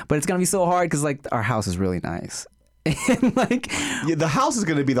struggling, but it's gonna be so hard because our house is really nice. And the house is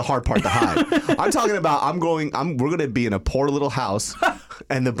going to be the hard part to hide. I'm talking about we're going to be in a poor little house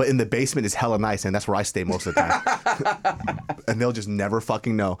and in the basement is hella nice and that's where I stay most of the time. And they'll just never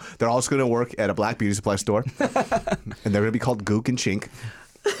fucking know. They're all just going to work at a black beauty supply store and they're going to be called Gook and Chink.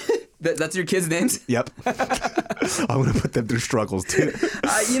 That's your kids' names? Yep. I'm gonna put them through struggles too.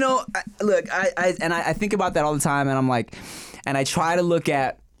 I think about that all the time, and I'm like, and I try to look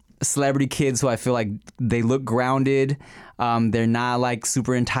at celebrity kids who I feel like they look grounded. They're not like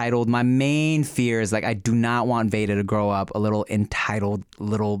super entitled. My main fear is like I do not want Veda to grow up a little entitled,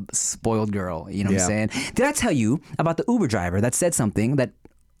 little spoiled girl. You know what I'm saying? Did I tell you about the Uber driver that said something that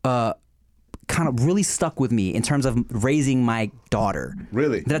kind of really stuck with me in terms of raising my daughter?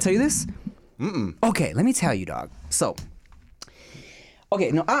 Really? Did I tell you this? Mm-mm. Okay, let me tell you, dog. So,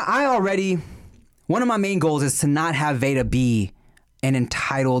 okay, no, I already, one of my main goals is to not have Veda be an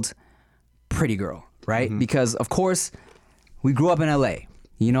entitled pretty girl, right? Mm-hmm. Because, of course, we grew up in LA,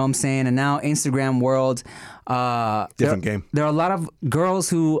 you know what I'm saying? And now Instagram world, different game. There are a lot of girls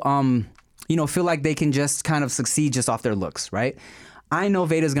who, feel like they can just kind of succeed just off their looks, right? I know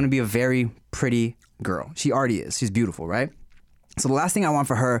Veda's gonna be a very pretty girl. She already is. She's beautiful, right? So the last thing I want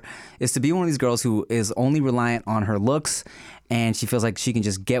for her is to be one of these girls who is only reliant on her looks, and she feels like she can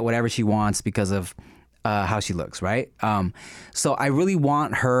just get whatever she wants because of how she looks, right? So I really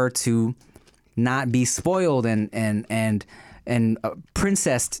want her to not be spoiled and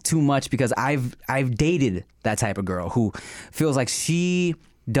princessed too much, because I've dated that type of girl who feels like she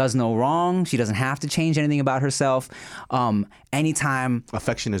does no wrong. She doesn't have to change anything about herself. Anytime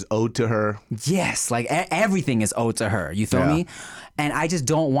affection is owed to her. Yes, like everything is owed to her. You feel me? And I just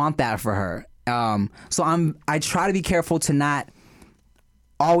don't want that for her. So I try to be careful to not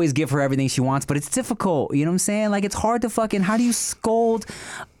always give her everything she wants, but it's difficult. You know what I'm saying? Like, it's hard to fucking, how do you scold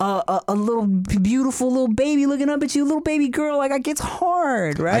a little beautiful little baby looking up at you, little baby girl? Like, it's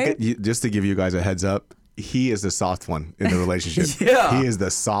hard, right? Just to give you guys a heads up, he is the soft one in the relationship. Yeah. He is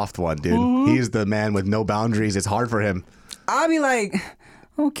the soft one, dude. Mm-hmm. He is the man with no boundaries. It's hard for him. I'll be like,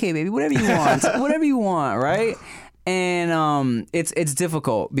 okay, baby, whatever you want, whatever you want, right? And it's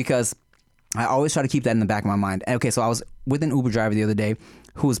difficult because I always try to keep that in the back of my mind. Okay, so I was with an Uber driver the other day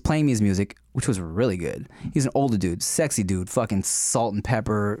who was playing me his music, which was really good. He's an older dude, sexy dude, fucking salt and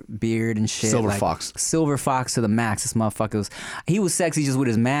pepper, beard and shit. Silver fox to the max. This motherfucker he was sexy just with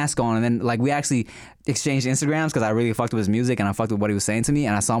his mask on, and then like we actually exchanged Instagrams because I really fucked with his music and I fucked with what he was saying to me,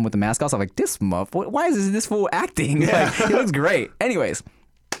 and I saw him with the mask off. So I'm like, this motherfucker, why is this fool acting? Like, he looks great. Anyways.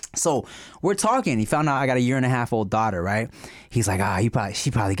 So we're talking. He found out I got a 1.5-year-old daughter, right? He's like, she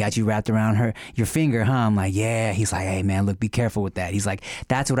probably got you wrapped around your finger, huh? I'm like, yeah. He's like, hey man, look, be careful with that. He's like,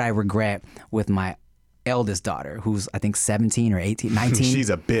 that's what I regret with my eldest daughter, who's I think 17 or 18, 19. She's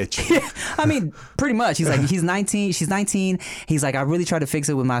a bitch. I mean, pretty much. He's like, he's 19, she's 19. He's like, I really tried to fix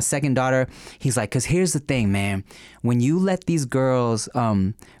it with my second daughter. He's like, because here's the thing, man. When you let these girls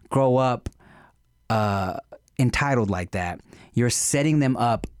grow up entitled like that, you're setting them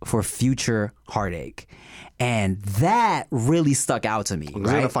up for future heartache. And that really stuck out to me. We're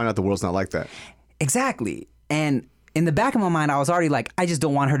going to find out the world's not like that. Exactly. And in the back of my mind, I was already like, I just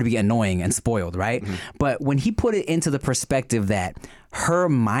don't want her to be annoying and spoiled, right? Mm-hmm. But when he put it into the perspective that her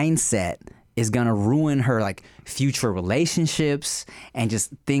mindset is going to ruin her like future relationships and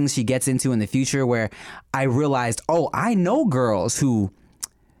just things she gets into in the future, where I realized, I know girls who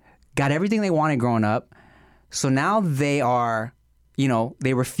got everything they wanted growing up. So now they are,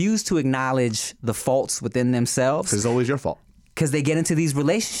 they refuse to acknowledge the faults within themselves. It's always your fault. Because they get into these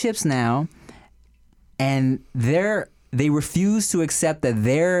relationships now, and they refuse to accept that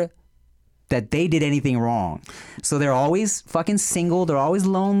they did anything wrong. So they're always fucking single. They're always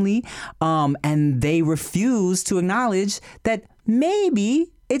lonely, and they refuse to acknowledge that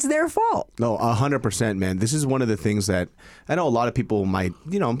maybe it's their fault. No, 100%, man. This is one of the things that I know a lot of people might,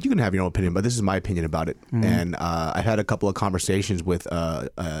 you can have your own opinion, but this is my opinion about it. Mm-hmm. And I've had a couple of conversations with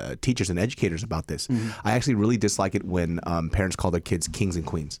teachers and educators about this. Mm-hmm. I actually really dislike it when parents call their kids kings and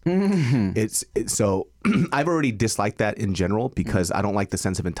queens. Mm-hmm. So I've already disliked that in general because I don't like the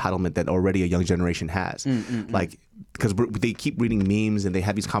sense of entitlement that already a young generation has. Mm-hmm. Like, because they keep reading memes and they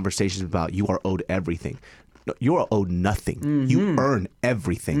have these conversations about you are owed everything. No, you're owed nothing. Mm-hmm. You earn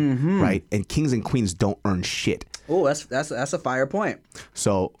everything, right? And kings and queens don't earn shit. Oh, that's a fire point.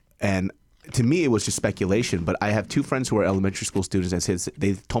 So, and to me, it was just speculation. But I have two friends who are elementary school students, and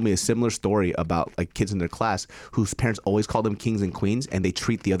they told me a similar story about like kids in their class whose parents always call them kings and queens, and they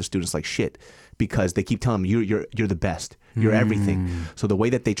treat the other students like shit because they keep telling them you're the best, you're everything. So the way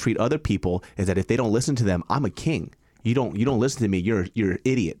that they treat other people is that if they don't listen to them, I'm a king. You don't listen to me, you're an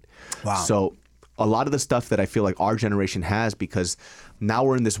idiot. Wow. So a lot of the stuff that I feel like our generation has, because now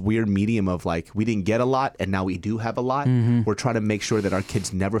we're in this weird medium of like, we didn't get a lot and now we do have a lot. We're trying to make sure that our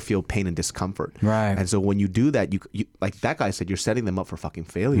kids never feel pain and discomfort. Right. And so when you do that, you like that guy said, you're setting them up for fucking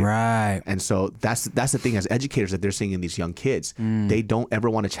failure. Right. And so that's the thing as educators that they're seeing in these young kids. They don't ever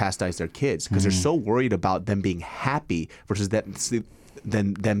want to chastise their kids because they're so worried about them being happy versus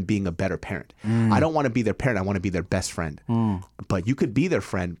them being a better parent. I don't want to be their parent. I want to be their best friend. But you could be their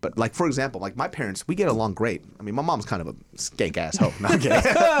friend. But like, for example, like my parents, we get along great. I mean, my mom's kind of a skank ass hoe. No, I'm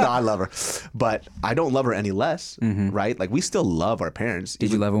kidding. No, I love her. But I don't love her any less, right? Like, we still love our parents.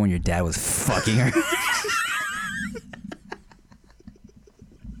 Did you love her when your dad was fucking her?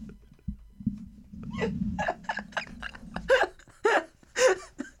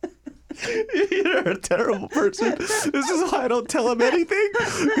 You're a terrible person. This is why I don't tell him anything,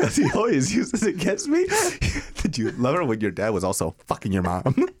 because he always uses it against me. Did you love her when your dad was also fucking your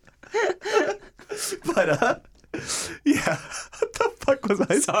mom? But yeah, what the fuck was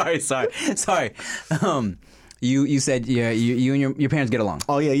I? Sorry. You said you and your parents get along.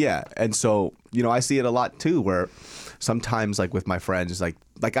 Oh yeah. And so, you know, I see it a lot too, where sometimes like with my friends, like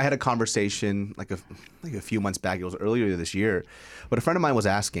I had a conversation like a few months back. It was earlier this year, but a friend of mine was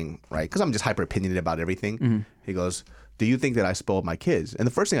asking, right? Because I'm just hyper opinionated about everything. He goes, "Do you think that I spoiled my kids?" And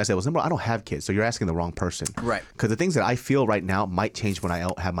the first thing I said was, "No, I don't have kids, so you're asking the wrong person." Right. Because the things that I feel right now might change when I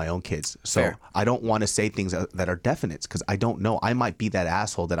don't have my own kids. So Fair. I don't want to say things that are definites because I don't know. I might be that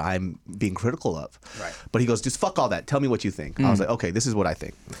asshole that I'm being critical of. Right. But he goes, "Just fuck all that. Tell me what you think." I was like, "Okay, this is what I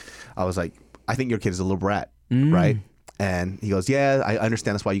think." I was like, "I think your kid is a little brat, right?" And he goes, "Yeah, I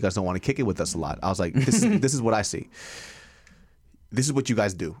understand. That's why you guys don't want to kick it with us a lot." I was like, this is what I see. This is what you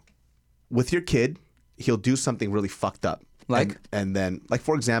guys do. With your kid, he'll do something really fucked up. Like? And then, like,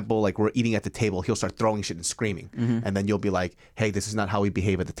 for example, like we're eating at the table, he'll start throwing shit and screaming. And then you'll be like, "Hey, this is not how we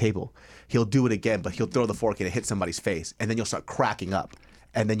behave at the table." He'll do it again, but he'll throw the fork and it hits somebody's face. And then you'll start cracking up.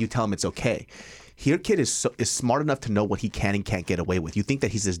 And then you tell him it's okay. Your kid is smart enough to know what he can and can't get away with. You think that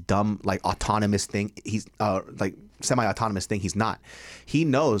he's this dumb, like, autonomous thing. He's like semi-autonomous thing. He's not. He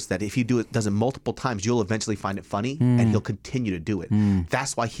knows that if he does it multiple times, you'll eventually find it funny, and he'll continue to do it.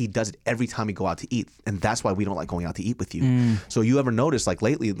 That's why he does it every time we go out to eat, and that's why we don't like going out to eat with you. So you ever notice, like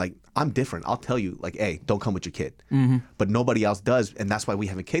lately, like I'm different. I'll tell you, like, "Hey, don't come with your kid," but nobody else does, and that's why we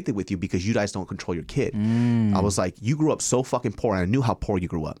haven't kicked it with you, because you guys don't control your kid. I was like, you grew up so fucking poor, and I knew how poor you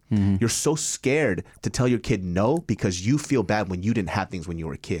grew up. You're so scared to tell your kid no because you feel bad when you didn't have things when you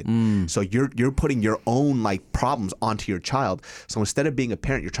were a kid. So you're putting your own like problems onto your child. So instead of being a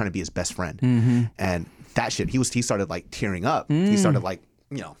parent, you're trying to be his best friend. And that shit, he started like tearing up. He started like,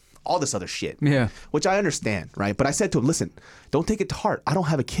 you know, all this other shit. Yeah. Which I understand, right? But I said to him, "Listen, don't take it to heart. I don't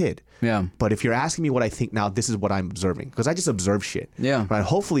have a kid. Yeah. But if you're asking me what I think now, this is what I'm observing." Because I just observe shit. Yeah. Right.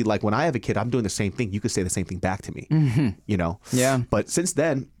 Hopefully, like when I have a kid, I'm doing the same thing. You could say the same thing back to me. You know? Yeah. But since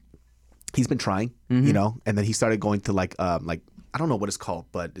then, he's been trying, you know, and then he started going to like I don't know what it's called,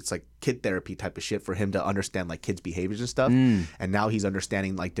 but it's like kid therapy type of shit for him to understand like kids' behaviors and stuff. And now he's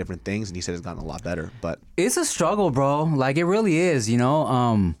understanding like different things, and he said it's gotten a lot better. But It's a struggle, bro. Like, it really is, you know.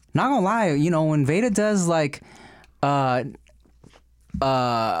 Not gonna lie, you know, when Veda does like bad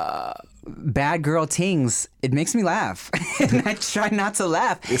girl things, it makes me laugh. And I try not to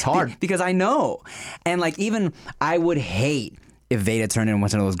laugh. It's hard. Because I know. And like, even I would hate if Veda turned into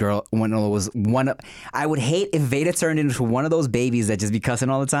I would hate if Veda turned into one of those babies that just be cussing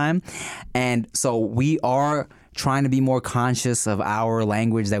all the time. And so we are trying to be more conscious of our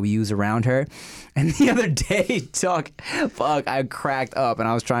language that we use around her. And the other day, I cracked up, and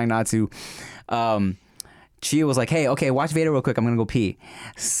I was trying not to. Chia was like, "Hey, okay, watch Veda real quick. I'm gonna go pee."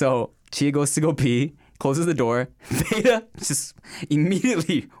 So Chia goes to go pee, closes the door. Veda just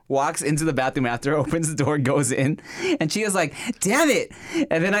immediately walks into the bathroom after, opens the door, goes in, and Chia's like, "Damn it!"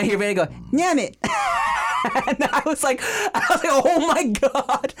 And then I hear Veda go, "Damn it!" And I was like, "Oh my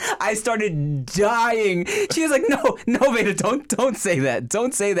god!" I started dying. She was like, "No, Veda, don't say that,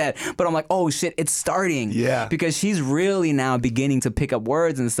 don't say that." But I'm like, "Oh shit, it's starting." Yeah. Because she's really now beginning to pick up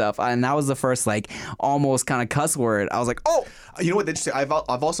words and stuff, and that was the first like almost kind of cuss word. I was like, "Oh." You know what? Interesting. I've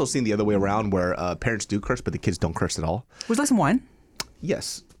also seen the other way around where parents do curse, but the kids don't curse at all. Would you like some wine?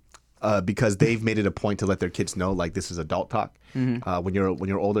 Yes. Because they've made it a point to let their kids know, like, this is adult talk. When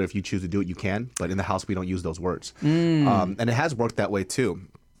you're older, if you choose to do it, you can. But in the house, we don't use those words. And it has worked that way too.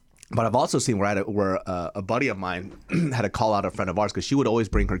 But I've also seen where a buddy of mine had to call out a friend of ours because she would always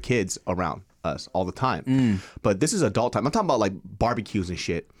bring her kids around us all the time. But this is adult time. I'm talking about like barbecues and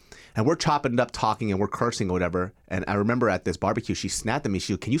shit. And we're chopping it up, talking, and we're cursing or whatever. And I remember at this barbecue, she snapped at me.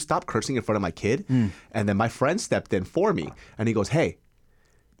 She goes, "Can you stop cursing in front of my kid?" And then my friend stepped in for me. And he goes, "Hey,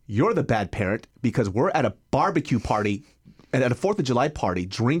 you're the bad parent because we're at a barbecue party and at a 4th of July party,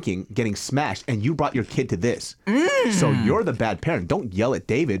 drinking, getting smashed, and you brought your kid to this. So you're the bad parent. Don't yell at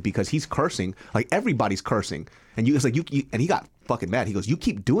David because he's cursing. Like, everybody's cursing. And it's like, and he got fucking mad. He goes, you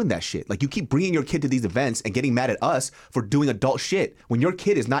keep doing that shit. Like, you keep bringing your kid to these events and getting mad at us for doing adult shit when your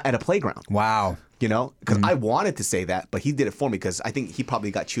kid is not at a playground. Wow. You know, because I wanted to say that, but he did it for me because I think he probably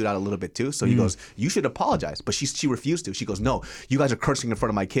got chewed out a little bit too. So he goes, you should apologize. But she refused to. She goes, no, you guys are cursing in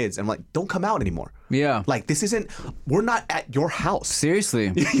front of my kids. And I'm like, don't come out anymore. Yeah. Like, we're not at your house.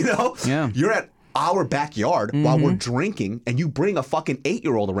 Seriously. You know? Yeah. You're at our backyard while we're drinking and you bring a fucking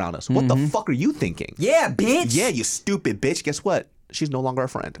 8-year-old around us. What the fuck are you thinking? Yeah, bitch. Yeah, you stupid bitch. Guess what? She's no longer a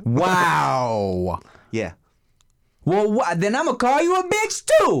friend. Wow. Yeah. Well, then I'm going to call you a bitch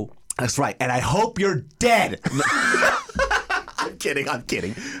too. That's right. And I hope you're dead. I'm kidding. No.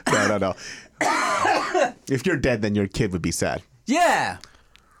 If you're dead, then your kid would be sad. Yeah.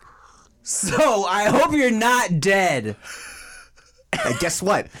 So I hope you're not dead. And guess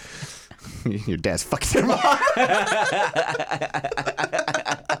what? Your dad's fucking your mom.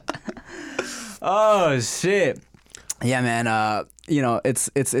 Oh shit. Yeah, man.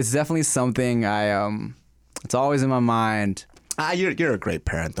 It's definitely something it's always in my mind. You're a great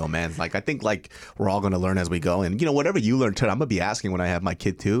parent though, man. Like, I think like we're all gonna learn as we go, and whatever you learn too, I'm gonna be asking when I have my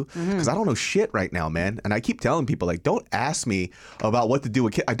kid too, because I don't know shit right now, man. And I keep telling people like, don't ask me about what to do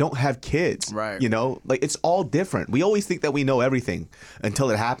with kids. I don't have kids, right? Like, it's all different. We always think that we know everything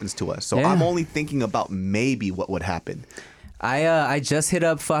until it happens to us. So Yeah. I'm only thinking about maybe what would happen. I just hit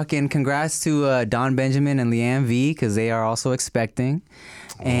up fucking congrats to Don Benjamin and Leanne V because they are also expecting,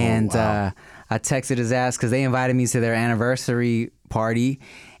 and wow. I texted his ass because they invited me to their anniversary party.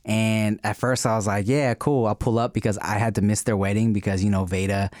 And at first I was like, yeah, cool. I'll pull up because I had to miss their wedding because,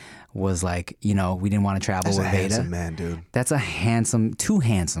 Veda was like, we didn't want to travel That's with a Veda. handsome man, dude. That's too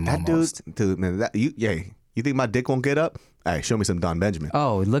handsome That almost. dude, man. You think my dick won't get up? Hey, show me some Don Benjamin.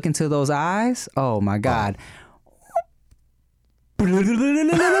 Oh, look into those eyes. Oh my God. But when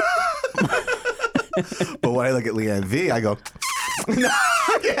I look at Leanne V, I go.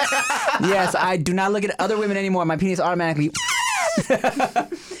 Yes, I do not look at other women anymore. My penis automatically.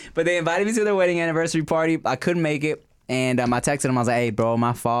 But they invited me to their wedding anniversary party. I couldn't make it, and I texted them. I was like, "Hey, bro,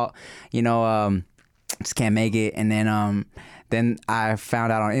 my fault. Just can't make it." And then I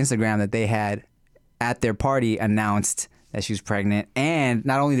found out on Instagram that they had at their party announced that she was pregnant, and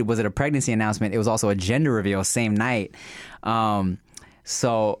not only was it a pregnancy announcement, it was also a gender reveal same night.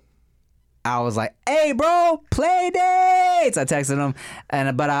 So I was like, "Hey, bro, play dates." I texted him,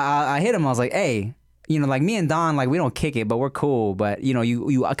 but I hit him. I was like, "Hey, like me and Don, like we don't kick it, but we're cool. But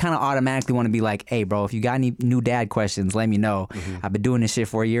you kind of automatically want to be like, hey, bro, if you got any new dad questions, let me know. I've been doing this shit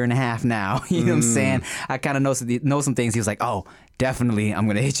for 1.5 years now. You know what I'm saying? I kind of know some things." He was like, "Oh, definitely, I'm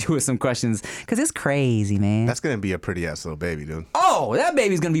gonna hit you with some questions because it's crazy, man." That's gonna be a pretty ass little baby, dude. Oh, that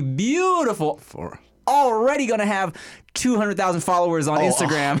baby's gonna be beautiful. Already gonna have 200,000 followers on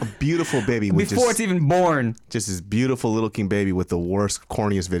Instagram. A beautiful baby with before it's even born. Just this beautiful little king baby with the worst,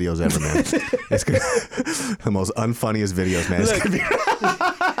 corniest videos ever, man. It's the most unfunniest videos, man. Look,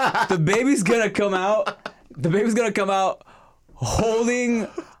 the baby's gonna come out. The baby's gonna come out holding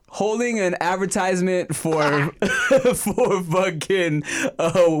an advertisement for fucking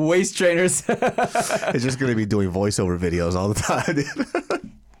waist trainers. It's just gonna be doing voiceover videos all the time, dude.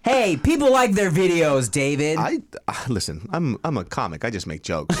 Hey, people like their videos, David. Listen. I'm a comic. I just make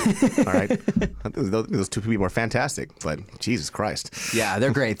jokes. All right. Those two people are fantastic, but Jesus Christ. Yeah, they're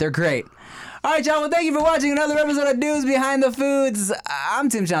great. They're great. All right, y'all. Well, thank you for watching another episode of Dudes Behind the Foods. I'm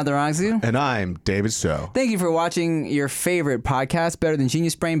Tim Chantarangsu. And I'm David Stowe. Thank you for watching your favorite podcast. Better than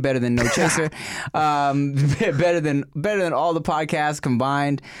Genius Brain. Better than No Chaser. Better than all the podcasts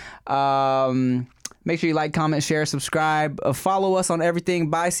combined. Make sure you like, comment, share, subscribe. Follow us on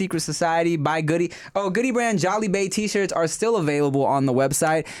everything. Buy Secret Society. Buy Goody. Oh, Goody brand Jolly Bay t-shirts are still available on the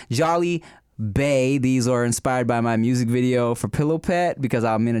website. Jolly Bay. These are inspired by my music video for Pillow Pet because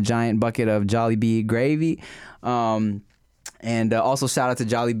I'm in a giant bucket of Jolly Bee gravy. And also shout out to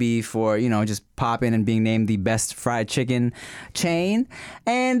Jolly Bee for, just popping and being named the best fried chicken chain.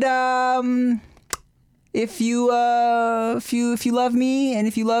 And if you love me and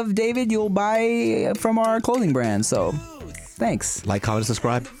if you love David, you'll buy from our clothing brand. So, thanks. Like, comment,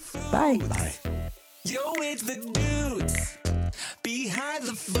 subscribe. Bye. Bye. Yo, it's the dudes behind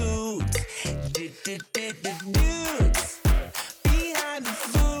the food.